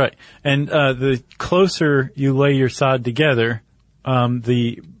 That's right. And the closer you lay your sod together,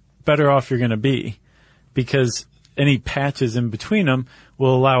 the better off you're going to be, because any patches in between them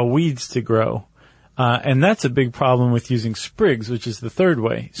will allow weeds to grow. And that's a big problem with using sprigs, which is the third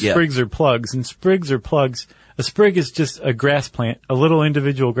way. Sprigs are plugs, and sprigs are plugs. A sprig is just a grass plant, a little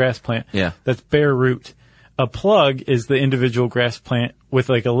individual grass plant. Yeah. That's bare root. A plug is the individual grass plant with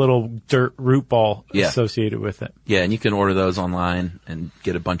like a little dirt root ball associated with it. Yeah, and you can order those online and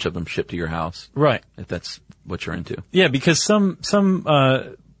get a bunch of them shipped to your house. Right. If that's what you're into. Yeah, because some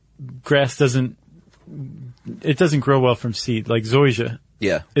grass doesn't grow well from seed, like zoysia.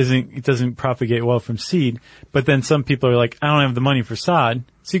 Yeah. It doesn't propagate well from seed, but then some people are like, I don't have the money for sod,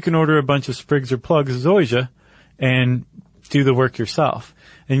 so you can order a bunch of sprigs or plugs of zoysia and do the work yourself.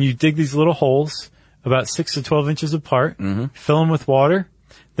 And you dig these little holes about 6 to 12 inches apart, fill them with water,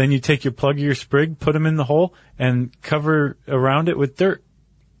 then you take your plug or your sprig, put them in the hole, and cover around it with dirt.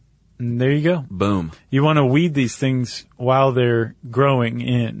 And there you go. Boom. You want to weed these things while they're growing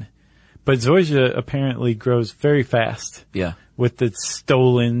in. But zoysia apparently grows very fast. Yeah. With its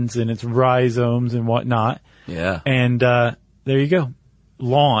stolons and its rhizomes and whatnot. Yeah. And there you go.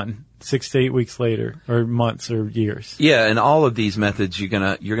 Lawn 6 to 8 weeks later, or months or years. Yeah, and all of these methods you're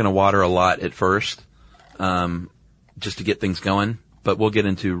gonna water a lot at first, just to get things going. but we'll get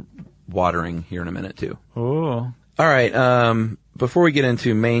into watering here in a minute too. Oh. All right. Before we get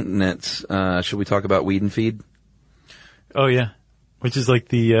into maintenance, should we talk about Weed and Feed? Oh yeah. Which is like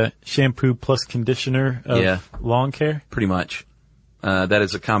the shampoo plus conditioner of lawn care? Pretty much. That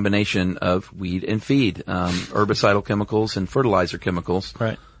is a combination of weed and feed, herbicidal chemicals and fertilizer chemicals.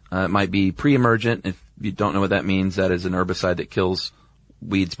 Right. It might be pre-emergent. If you don't know what that means, that is an herbicide that kills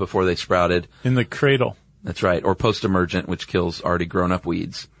weeds before they sprouted. In the cradle. That's right. Or post-emergent, which kills already grown-up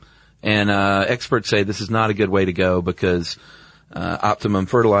weeds. And experts say this is not a good way to go because optimum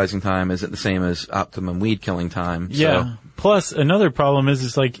fertilizing time isn't the same as optimum weed killing time. Yeah. So. Plus, another problem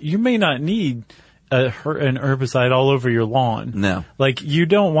is like you may not need an herbicide all over your lawn. No. Like, you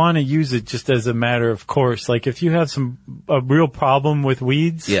don't want to use it just as a matter of course. Like, if you have a real problem with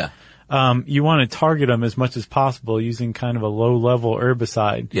weeds, you want to target them as much as possible using kind of a low-level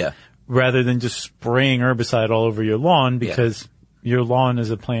herbicide. Yeah. Rather than just spraying herbicide all over your lawn because your lawn is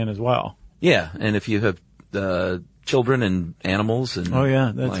a plant as well. Yeah. And if you have children and animals and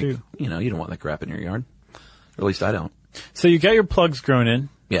that too. You know, you don't want that crap in your yard. Or at least I don't. So you got your plugs grown in.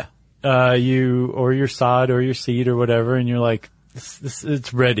 Yeah. Or your sod or your seed or whatever, and you're like,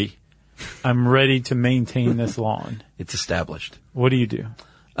 it's ready. I'm ready to maintain this lawn. It's established. What do you do?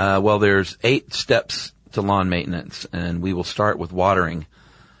 Well, there's 8 steps to lawn maintenance, and we will start with watering.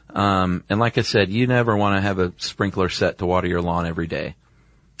 And like I said, you never want to have a sprinkler set to water your lawn every day.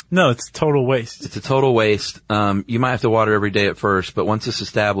 No, it's total waste. It's a total waste. You might have to water every day at first, but once it's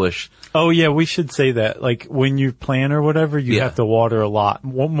established. Oh yeah, we should say that. Like when you plant or whatever, you have to water a lot.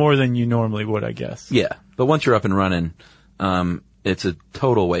 More than you normally would, I guess. Yeah. But once you're up and running, it's a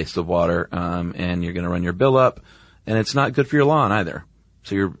total waste of water, and you're going to run your bill up, and it's not good for your lawn either.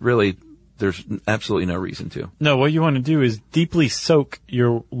 So there's absolutely no reason to. No, what you want to do is deeply soak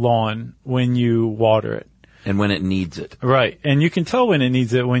your lawn when you water it. And when it needs it. Right. And you can tell when it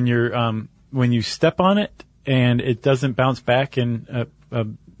needs it when when you step on it and it doesn't bounce back in a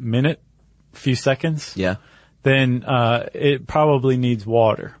minute, few seconds. Yeah. Then, it probably needs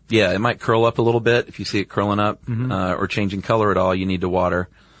water. Yeah. It might curl up a little bit. If you see it curling up, or changing color at all, you need to water.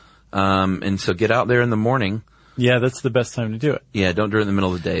 And so get out there in the morning. Yeah. That's the best time to do it. Yeah. Don't do it in the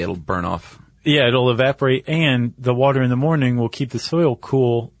middle of the day. It'll burn off. Yeah. It'll evaporate, and the water in the morning will keep the soil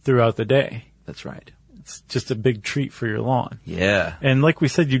cool throughout the day. That's right. It's just a big treat for your lawn. Yeah. And like we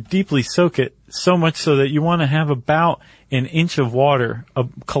said, you deeply soak it so much so that you want to have about an inch of water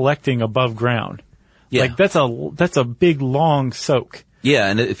collecting above ground. Yeah. Like that's a big long soak. Yeah.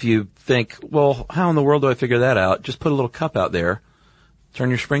 And if you think, well, how in the world do I figure that out? Just put a little cup out there, turn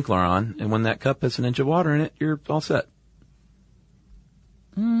your sprinkler on, and when that cup has an inch of water in it, you're all set.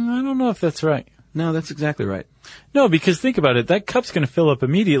 I don't know if that's right. No, that's exactly right. No, because think about it. That cup's going to fill up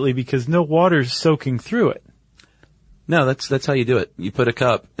immediately because no water's soaking through it. No, that's how you do it. You put a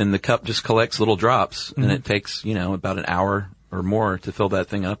cup, and the cup just collects little drops, and it takes, about an hour or more to fill that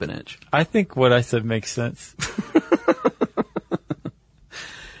thing up an inch. I think what I said makes sense.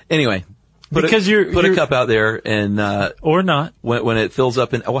 Anyway, put a cup out there, and or not. When it fills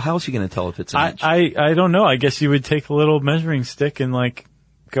up, well, how else are you going to tell if it's an inch? I don't know. I guess you would take a little measuring stick and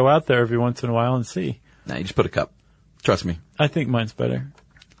go out there every once in a while and see. No, you just put a cup. Trust me. I think mine's better.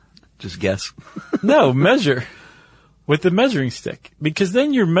 Just guess. No, measure with the measuring stick, because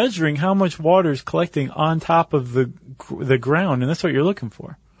then you're measuring how much water is collecting on top of the ground, and that's what you're looking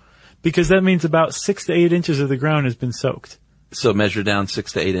for. Because that means about 6 to 8 inches of the ground has been soaked. So measure down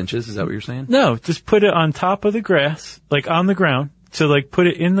 6 to 8 inches. Is that what you're saying? No, just put it on top of the grass, on the ground. So put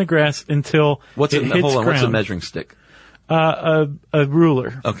it in the grass until it hits ground. What's a measuring stick? A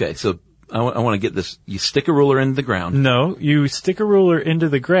ruler. Okay, so I want to get this. You stick a ruler into the ground. No, you stick a ruler into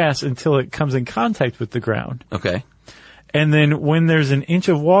the grass until it comes in contact with the ground. Okay. And then when there's an inch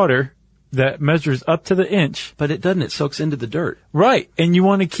of water that measures up to the inch. But it doesn't. It soaks into the dirt. Right. And you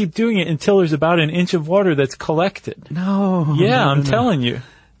want to keep doing it until there's about an inch of water that's collected. No. Yeah, I'm telling you.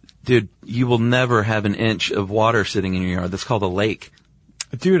 Dude, you will never have an inch of water sitting in your yard. That's called a lake.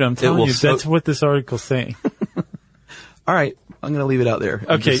 Dude, I'm telling you, that's what this article's saying. All right. I'm going to leave it out there.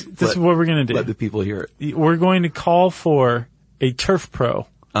 Okay, this is what we're going to do. Let the people hear it. We're going to call for a turf pro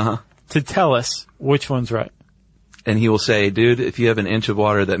to tell us which one's right. And he will say, dude, if you have an inch of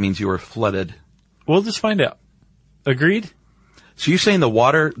water, that means you are flooded. We'll just find out. Agreed? So you're saying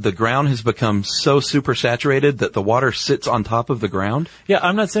the ground has become so super saturated that the water sits on top of the ground? Yeah,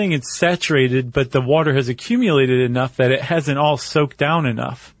 I'm not saying it's saturated, but the water has accumulated enough that it hasn't all soaked down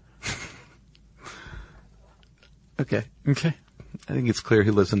enough. Okay. Okay. I think it's clear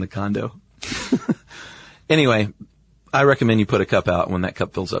he lives in the condo. Anyway, I recommend you put a cup out. When that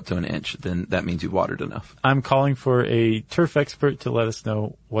cup fills up to an inch, then that means you've watered enough. I'm calling for a turf expert to let us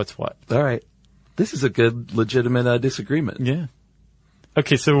know what's what. All right. This is a good, legitimate disagreement. Yeah.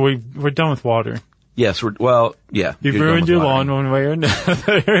 Okay, so we're done with water. Yes, You've ruined your lawn one way or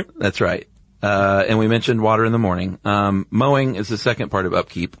another. That's right. And we mentioned water in the morning. Mowing is the second part of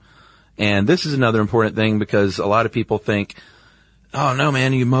upkeep. And this is another important thing because a lot of people think, oh no,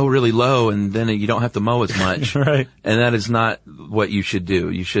 man, you mow really low and then you don't have to mow as much. Right. And that is not what you should do.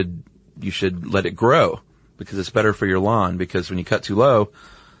 You should let it grow because it's better for your lawn, because when you cut too low,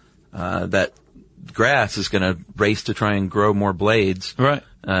 that grass is going to race to try and grow more blades. Right.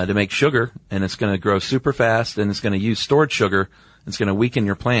 To make sugar, and it's going to grow super fast, and it's going to use stored sugar. It's going to weaken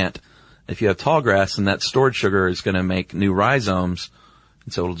your plant. If you have tall grass, then that stored sugar is going to make new rhizomes,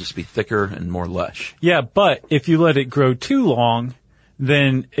 and so it'll just be thicker and more lush. Yeah, but if you let it grow too long,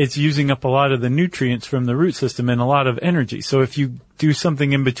 then it's using up a lot of the nutrients from the root system and a lot of energy. So if you do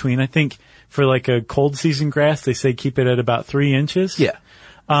something in between, I think for like a cold season grass, they say keep it at about 3 inches. Yeah.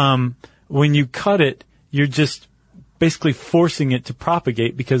 When you cut it, you're just basically forcing it to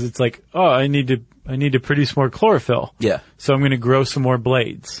propagate because it's like, oh, I need to produce more chlorophyll. Yeah. So I'm going to grow some more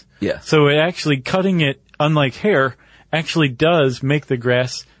blades. Yeah. So it actually, cutting it, unlike hair, actually does make the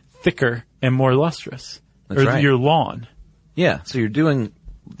grass thicker and more lustrous. That's right. Your lawn. Yeah. So you're doing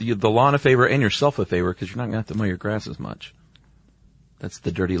the lawn a favor and yourself a favor because you're not going to have to mow your grass as much. That's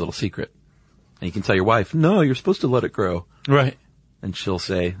the dirty little secret. And you can tell your wife, no, you're supposed to let it grow. Right. And she'll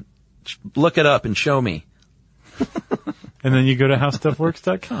say, look it up and show me. And then you go to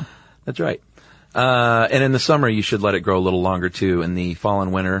howstuffworks.com. That's right. And in the summer, you should let it grow a little longer too. In the fall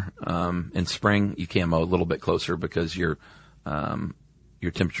and winter, in spring, you can mow a little bit closer because your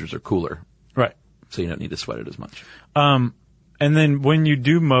temperatures are cooler. Right. So you don't need to sweat it as much. And then when you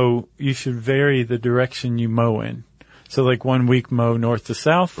do mow, you should vary the direction you mow in. So like 1 week mow north to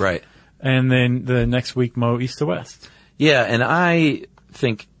south. Right. And then the next week mow east to west. Yeah. And I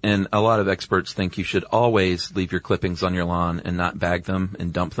think, and a lot of experts think, you should always leave your clippings on your lawn and not bag them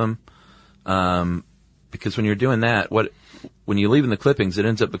and dump them. Because when you're doing that, when you leave in the clippings, it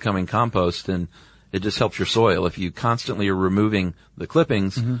ends up becoming compost and it just helps your soil. If you constantly are removing the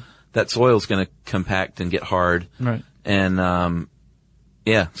clippings, that soil is going to compact and get hard. Right. And,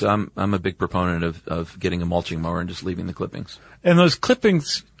 yeah, so I'm a big proponent of getting a mulching mower and just leaving the clippings. And those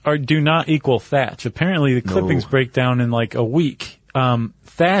clippings do not equal thatch. Apparently the clippings break down in like a week.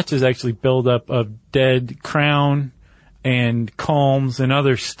 Thatch is actually buildup of dead crown and culms and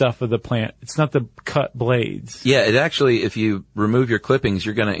other stuff of the plant. It's not the cut blades. Yeah, it actually, if you remove your clippings,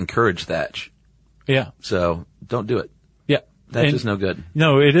 you're going to encourage thatch. Yeah. So don't do it. Yeah. Thatch is no good.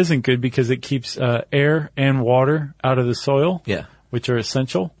 No, it isn't good because it keeps air and water out of the soil. Yeah. Which are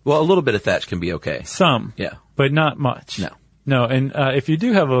essential. Well, a little bit of thatch can be okay. Some. Yeah. But not much. No. No, and if you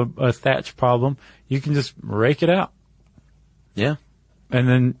do have a thatch problem, you can just rake it out. Yeah. And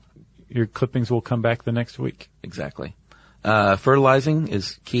then your clippings will come back the next week. Exactly. Fertilizing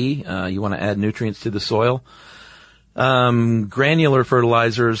is key. You want to add nutrients to the soil. Granular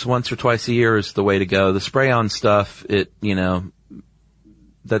fertilizers once or twice a year is the way to go. The spray-on stuff,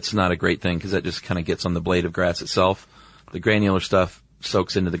 that's not a great thing because that just kind of gets on the blade of grass itself. The granular stuff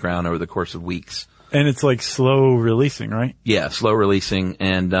soaks into the ground over the course of weeks. And it's like slow releasing, right? Yeah, slow releasing.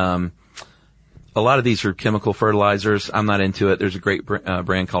 And a lot of these are chemical fertilizers. I'm not into it. There's a great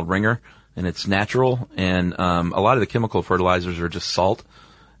brand called Ringer, and it's natural. And a lot of the chemical fertilizers are just salt,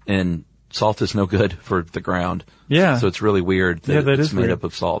 and salt is no good for the ground. Yeah. So it's really weird that it's made weird. up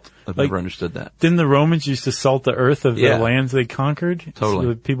of salt. I've never understood that. Didn't the Romans used to salt the earth of the lands they conquered? Totally. So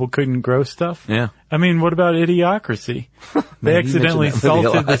that people couldn't grow stuff? Yeah. I mean, what about Idiocracy? They accidentally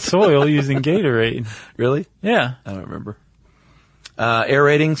salted the soil using Gatorade. Really? Yeah. I don't remember.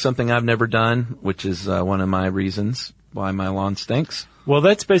 Aerating, something I've never done, which is one of my reasons why my lawn stinks. Well,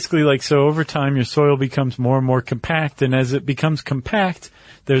 that's basically like, so over time your soil becomes more and more compact, and as it becomes compact,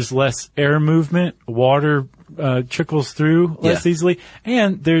 there's less air movement, water trickles through less easily,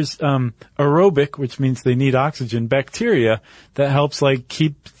 and there's aerobic, which means they need oxygen, bacteria that helps like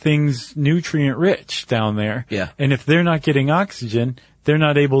keep things nutrient rich down there. Yeah. And if they're not getting oxygen, they're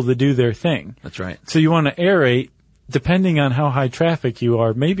not able to do their thing. That's right. So you want to aerate, depending on how high traffic you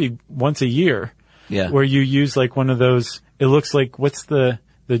are, maybe once a year. Yeah. Where you use like one of those, it looks like, what's the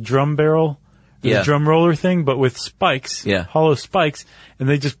drum barrel? The drum roller thing, but with spikes, hollow spikes, and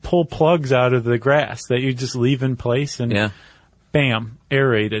they just pull plugs out of the grass that you just leave in place and bam,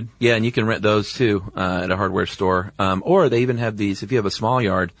 aerated. Yeah, and you can rent those too, at a hardware store. Or they even have these, if you have a small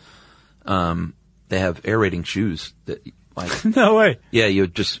yard, they have aerating shoes that, like. No way. Yeah, you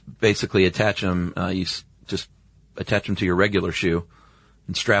just basically attach them, just attach them to your regular shoe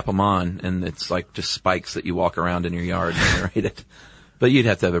and strap them on, and it's like just spikes that you walk around in your yard and aerate it. But you'd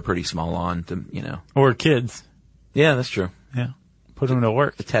have to have a pretty small lawn to, Or kids. Yeah, that's true. Yeah. Put them to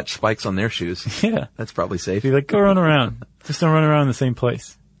work. Attach spikes on their shoes. Yeah. That's probably safe. Be like, go run around. Just don't run around in the same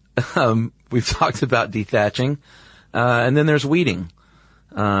place. We've talked about dethatching. And then there's weeding.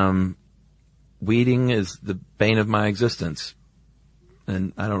 Weeding is the bane of my existence.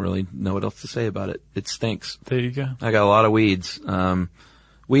 And I don't really know what else to say about it. It stinks. There you go. I got a lot of weeds.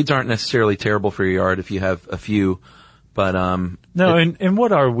 Weeds aren't necessarily terrible for your yard if you have a few, but no. And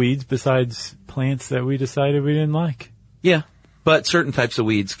what are weeds besides plants that we decided we didn't like? Yeah, but certain types of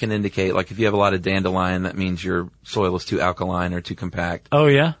weeds can indicate, like if you have a lot of dandelion, that means your soil is too alkaline or too compact. Oh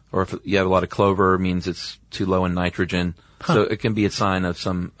yeah. Or if you have a lot of clover, it means it's too low in nitrogen. Huh. So it can be a sign of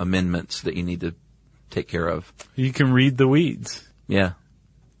some amendments that you need to take care of. You can read the weeds. Yeah,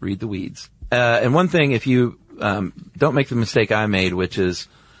 read the weeds. And one thing, if you don't make the mistake I made, which is,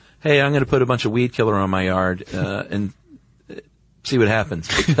 hey, I'm going to put a bunch of weed killer on my yard and see what happens,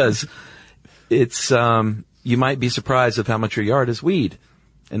 because it's you might be surprised of how much your yard is weed,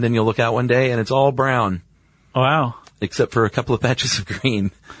 and then you'll look out one day and it's all brown. Wow! Except for a couple of patches of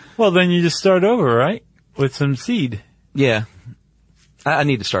green. Well, then you just start over, right, with some seed. Yeah, I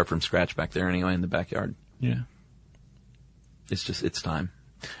need to start from scratch back there anyway in the backyard. Yeah, it's time.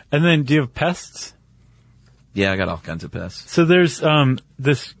 And then, do you have pests? Yeah, I got all kinds of pests. So there's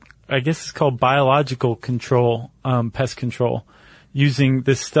this, I guess it's called biological control, pest control, using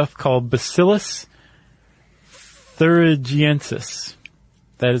this stuff called Bacillus thuringiensis.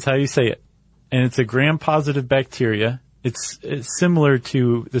 That is how you say it. And it's a gram-positive bacteria. It's similar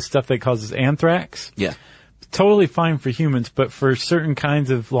to the stuff that causes anthrax. Yeah. Totally fine for humans, but for certain kinds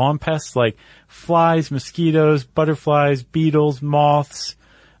of lawn pests like flies, mosquitoes, butterflies, beetles, moths,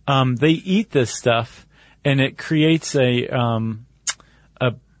 they eat this stuff, and it creates a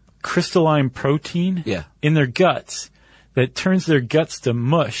crystalline protein in their guts that turns their guts to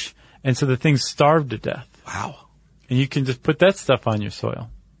mush, and so the things starve to death. Wow. And you can just put that stuff on your soil.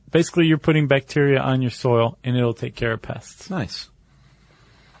 Basically, you're putting bacteria on your soil, and it'll take care of pests. Nice.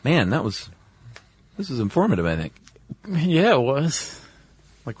 Man, this is informative, I think. Yeah, it was.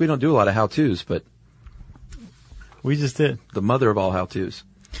 Like, we don't do a lot of how-tos, but we just did. The mother of all how-tos.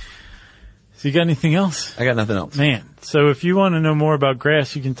 So you got anything else? I got nothing else. Man, so if you want to know more about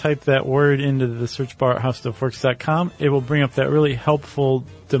grass, you can type that word into the search bar at howstuffworks.com. It will bring up that really helpful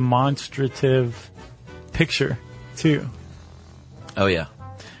demonstrative picture, too. Oh, yeah.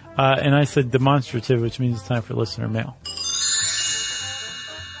 And I said demonstrative, which means it's time for listener mail.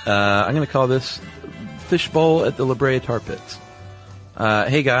 I'm going to call this Fishbowl at the La Brea Tar Pits.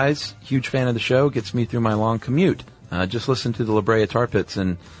 Hey, guys. Huge fan of the show. Gets me through my long commute. Just listened to the La Brea Tar Pits,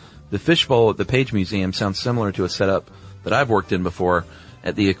 and the Fishbowl at the Page Museum sounds similar to a setup that I've worked in before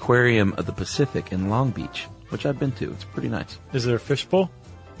at the Aquarium of the Pacific in Long Beach, which I've been to. It's pretty nice. Is there a fishbowl?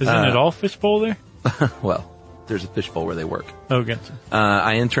 Isn't it all fishbowl there? Well, there's a fishbowl where they work. Oh, gotcha.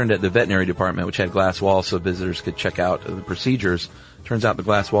 I interned at the veterinary department, which had glass walls so visitors could check out the procedures. Turns out the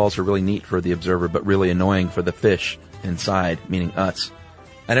glass walls are really neat for the observer, but really annoying for the fish inside, meaning us.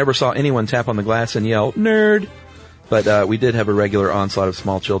 I never saw anyone tap on the glass and yell, "Nerd!" But we did have a regular onslaught of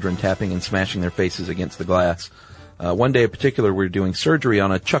small children tapping and smashing their faces against the glass. One day in particular, we were doing surgery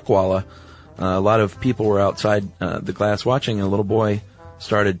on a chuckwalla. A lot of people were outside the glass watching, and a little boy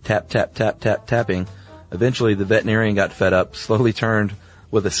started tap, tap, tap, tap, tapping. Eventually, the veterinarian got fed up, slowly turned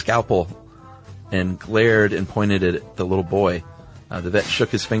with a scalpel, and glared and pointed at the little boy. The vet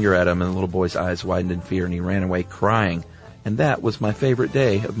shook his finger at him, and the little boy's eyes widened in fear, and he ran away crying. And that was my favorite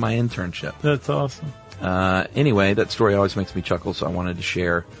day of my internship. That's awesome. Anyway, that story always makes me chuckle, so I wanted to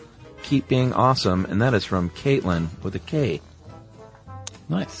share. Keep being awesome, and that is from Caitlin with a K.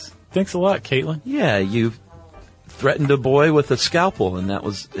 Nice. Thanks a lot, Caitlin. Yeah, you threatened a boy with a scalpel, and that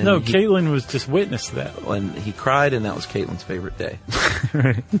was... And no, Caitlin was just witness to that. And he cried, and that was Caitlin's favorite day.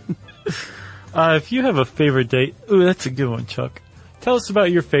 Right. If you have a favorite day... Ooh, that's a good one, Chuck. Tell us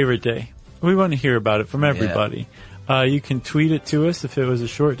about your favorite day. We want to hear about it from everybody. Yeah. You can tweet it to us if it was a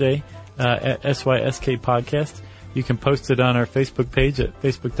short day at SYSK Podcast. You can post it on our Facebook page at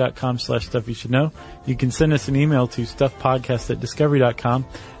facebook.com/stuffyoushouldknow. You can send us an email to stuffpodcast@discovery.com.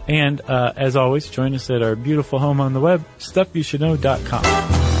 And as always, join us at our beautiful home on the web, stuffyoushouldknow.com.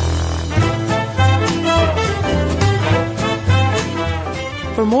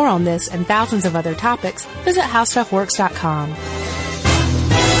 For more on this and thousands of other topics, visit howstuffworks.com.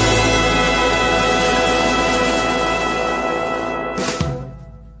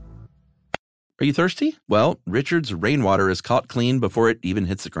 Are you thirsty? Well, Richard's rainwater is caught clean before it even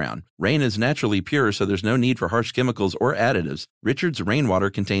hits the ground. Rain is naturally pure, so there's no need for harsh chemicals or additives. Richard's rainwater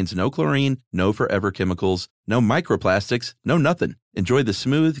contains no chlorine, no forever chemicals, no microplastics, no nothing. Enjoy the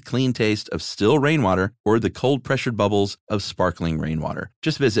smooth, clean taste of still rainwater or the cold-pressured bubbles of sparkling rainwater.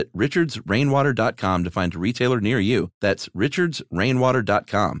 Just visit richardsrainwater.com to find a retailer near you. That's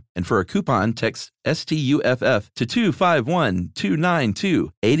richardsrainwater.com. And for a coupon, text STUFF to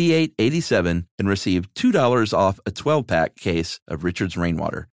 251-292-8887 and receive $2 off a 12-pack case of Richard's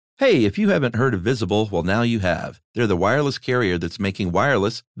Rainwater. Hey, if you haven't heard of Visible, well, now you have. They're the wireless carrier that's making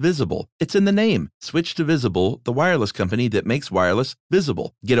wireless visible. It's in the name. Switch to Visible, the wireless company that makes wireless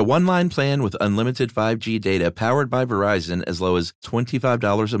visible. Get a one-line plan with unlimited 5G data powered by Verizon as low as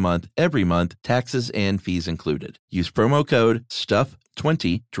 $25 a month, every month, taxes and fees included. Use promo code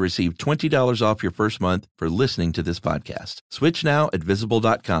STUFF20 to receive $20 off your first month for listening to this podcast. Switch now at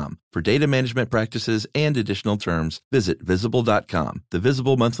Visible.com. For data management practices and additional terms, visit Visible.com. The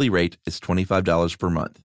Visible monthly rate is $25 per month.